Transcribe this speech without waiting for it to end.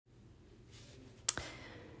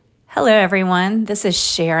Hello, everyone. This is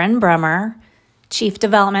Sharon Brummer, Chief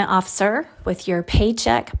Development Officer with your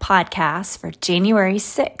Paycheck Podcast for January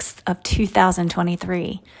 6th of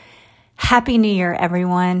 2023. Happy New Year,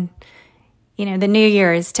 everyone. You know, the new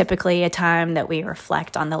year is typically a time that we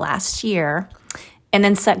reflect on the last year and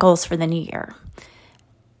then set goals for the new year.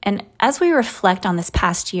 And as we reflect on this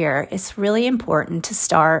past year, it's really important to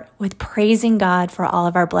start with praising God for all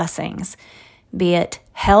of our blessings, be it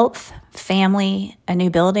health, family, a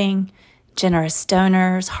new building, generous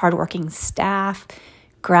donors, hardworking staff,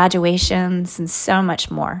 graduations, and so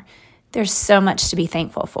much more. There's so much to be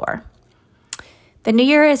thankful for. The new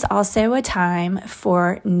year is also a time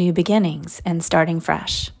for new beginnings and starting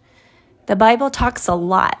fresh. The Bible talks a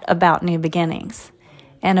lot about new beginnings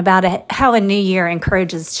and about how a new year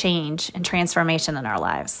encourages change and transformation in our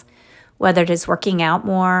lives, whether it is working out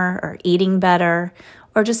more or eating better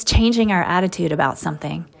or just changing our attitude about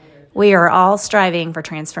something. We are all striving for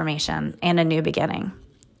transformation and a new beginning.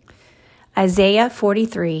 Isaiah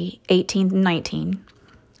 43:18-19.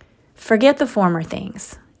 Forget the former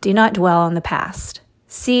things. Do not dwell on the past.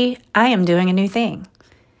 See, I am doing a new thing.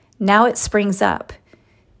 Now it springs up.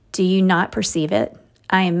 Do you not perceive it?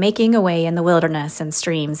 I am making a way in the wilderness and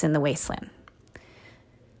streams in the wasteland.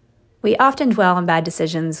 We often dwell on bad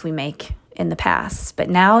decisions we make in the past, but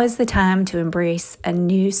now is the time to embrace a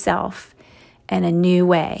new self and a new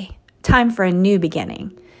way. Time for a new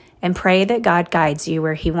beginning, and pray that God guides you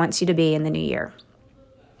where He wants you to be in the new year.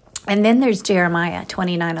 And then there's Jeremiah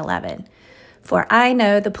 29:11. For I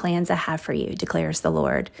know the plans I have for you, declares the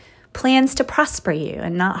Lord. Plans to prosper you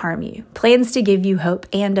and not harm you. Plans to give you hope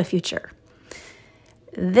and a future.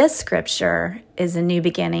 This scripture is a new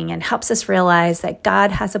beginning and helps us realize that God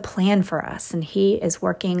has a plan for us and He is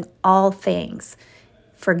working all things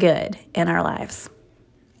for good in our lives.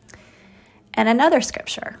 And another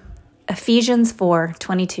scripture, Ephesians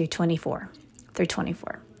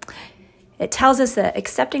 4:22-24. It tells us that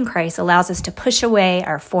accepting Christ allows us to push away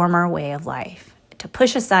our former way of life, to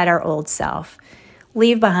push aside our old self,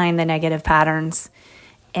 leave behind the negative patterns,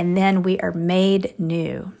 and then we are made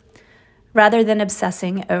new. Rather than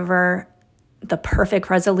obsessing over the perfect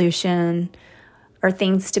resolution or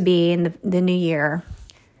things to be in the new year,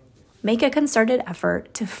 make a concerted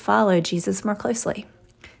effort to follow Jesus more closely.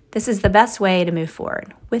 This is the best way to move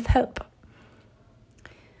forward with hope.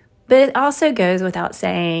 But it also goes without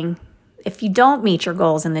saying, if you don't meet your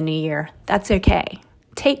goals in the new year, that's okay.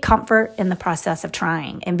 Take comfort in the process of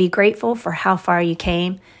trying and be grateful for how far you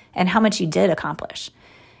came and how much you did accomplish.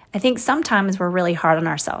 I think sometimes we're really hard on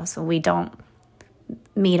ourselves when we don't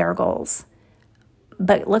meet our goals.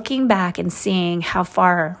 But looking back and seeing how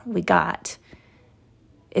far we got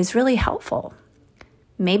is really helpful.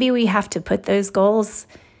 Maybe we have to put those goals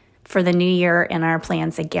for the new year in our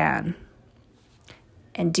plans again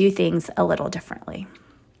and do things a little differently.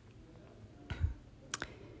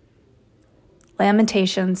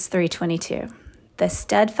 Lamentations 3:22. The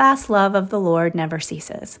steadfast love of the Lord never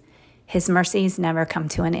ceases. His mercies never come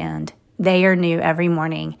to an end. They are new every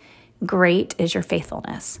morning. Great is your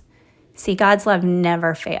faithfulness. See, God's love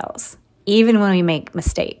never fails. Even when we make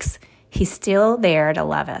mistakes, He's still there to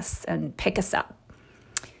love us and pick us up.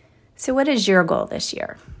 So what is your goal this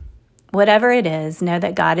year? Whatever it is, know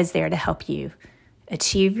that God is there to help you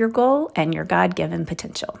achieve your goal and your God-given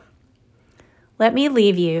potential. Let me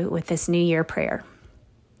leave you with this New Year prayer.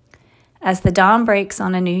 As the dawn breaks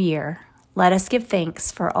on a new year, let us give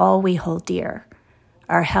thanks for all we hold dear,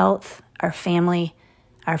 our health, our family,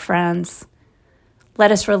 our friends.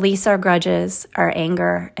 Let us release our grudges, our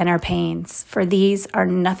anger, and our pains, for these are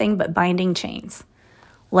nothing but binding chains.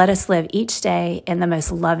 Let us live each day in the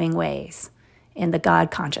most loving ways, in the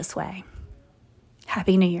God-conscious way.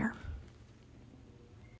 Happy New Year.